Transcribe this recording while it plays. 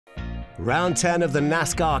Round 10 of the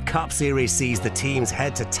NASCAR Cup Series sees the teams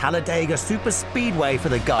head to Talladega Super Speedway for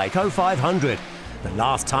the Geico 500. The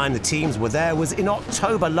last time the teams were there was in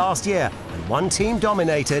October last year, and one team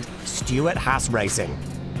dominated, Stewart-Haas Racing.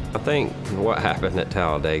 I think what happened at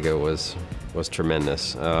Talladega was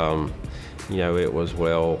tremendous. You know, it was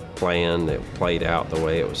well planned. It played out the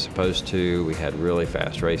way it was supposed to. We had really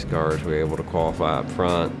fast race cars. We were able to qualify up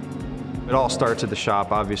front. It all starts at the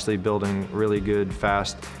shop, obviously building really good,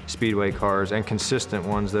 fast speedway cars and consistent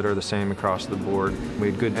ones that are the same across the board.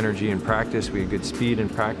 We had good energy in practice, we had good speed in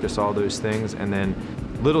practice, all those things, and then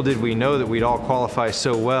little did we know that we'd all qualify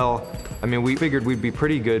so well. I mean, we figured we'd be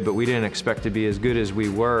pretty good, but we didn't expect to be as good as we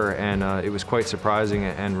were, and it was quite surprising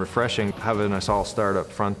and refreshing having us all start up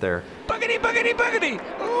front there. Boogity, boogity, boogity!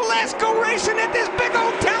 Let's go racing at this big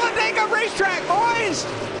old Talladega racetrack, boys!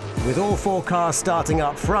 With all four cars starting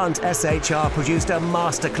up front, SHR produced a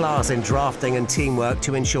masterclass in drafting and teamwork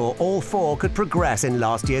to ensure all four could progress in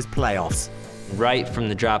last year's playoffs. Right from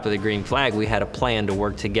the drop of the green flag, we had a plan to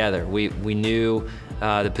work together. We knew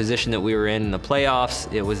the position that we were in the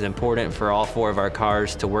playoffs. It was important for all four of our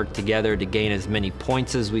cars to work together to gain as many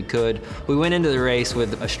points as we could. We went into the race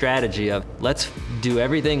with a strategy of let's do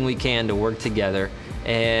everything we can to work together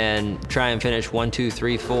and try and finish 1, 2,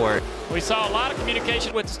 3, 4. We saw a lot of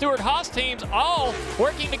communication with the Stewart-Haas teams all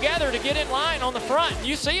working together to get in line on the front.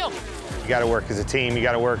 You see them. You got to work as a team. You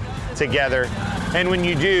got to work together. And when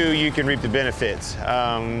you do, you can reap the benefits.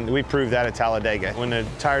 We proved that at Talladega. When the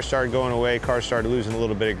tires started going away, cars started losing a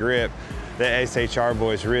little bit of grip, the SHR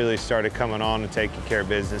boys really started coming on and taking care of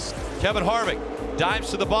business. Kevin Harvick dives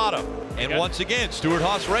to the bottom. And once again,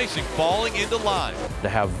 Stewart-Haas Racing falling into line. To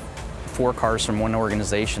have four cars from one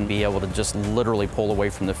organization be able to just literally pull away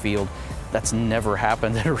from the field, that's never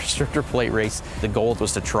happened at a restrictor plate race. The goal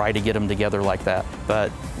was to try to get them together like that. But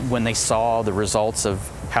when they saw the results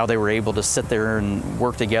of how they were able to sit there and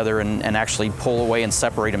work together and actually pull away and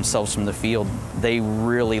separate themselves from the field, they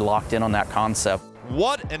really locked in on that concept.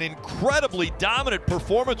 What an incredibly dominant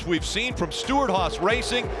performance we've seen from Stewart-Haas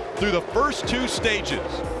Racing through the first two stages.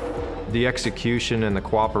 The execution and the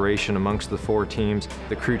cooperation amongst the four teams,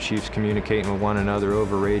 the crew chiefs communicating with one another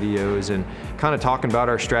over radios and kind of talking about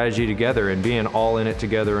our strategy together and being all in it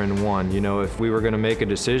together in one. You know, if we were going to make a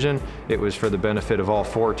decision, it was for the benefit of all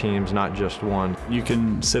four teams, not just one. You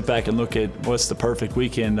can sit back and look at what's the perfect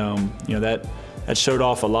weekend. You know, that showed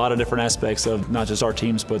off a lot of different aspects of not just our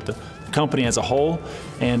teams, but the company as a whole,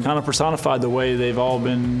 and kind of personified the way they've all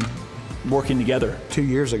been working together. 2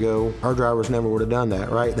 years ago, our drivers never would have done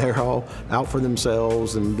that, right? They're all out for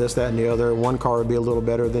themselves and this, that, and the other. One car would be a little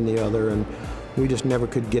better than the other, and we just never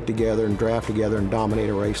could get together and draft together and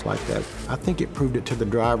dominate a race like that. I think it proved it to the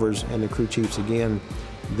drivers and the crew chiefs again.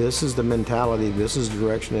 This is the mentality, this is the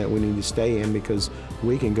direction that we need to stay in, because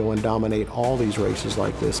we can go and dominate all these races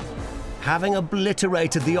like this. Having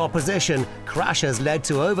obliterated the opposition, crashes led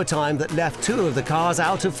to overtime that left two of the cars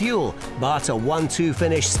out of fuel, but a 1-2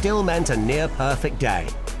 finish still meant a near-perfect day.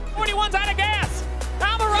 41's out of gas.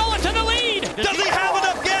 Almirola to the lead. Does he have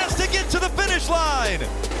enough gas to get to the finish line?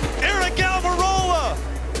 Aric Almirola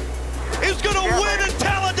is going to win at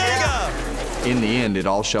Talladega. In the end, it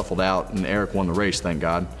all shuffled out, and Aric won the race, thank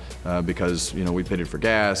God. Because, you know, we pitted for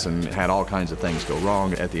gas and had all kinds of things go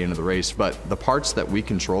wrong at the end of the race. But the parts that we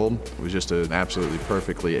controlled was just an absolutely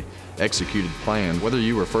perfectly executed plan. Whether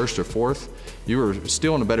you were first or fourth, you were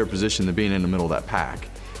still in a better position than being in the middle of that pack.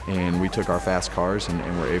 And we took our fast cars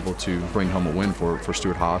and were able to bring home a win for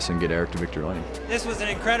Stewart-Haas and get Aric to victory lane. This was an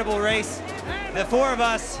incredible race. The four of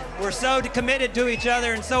us were so committed to each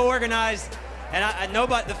other and so organized. And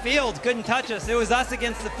nobody, the field couldn't touch us. It was us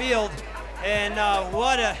against the field. And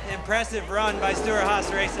what an impressive run by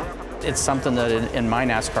Stewart-Haas Racing. It's something that in my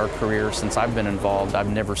NASCAR career, since I've been involved, I've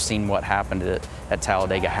never seen what happened at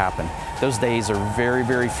Talladega happen. Those days are very,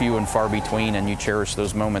 very few and far between, and you cherish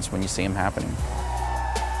those moments when you see them happening.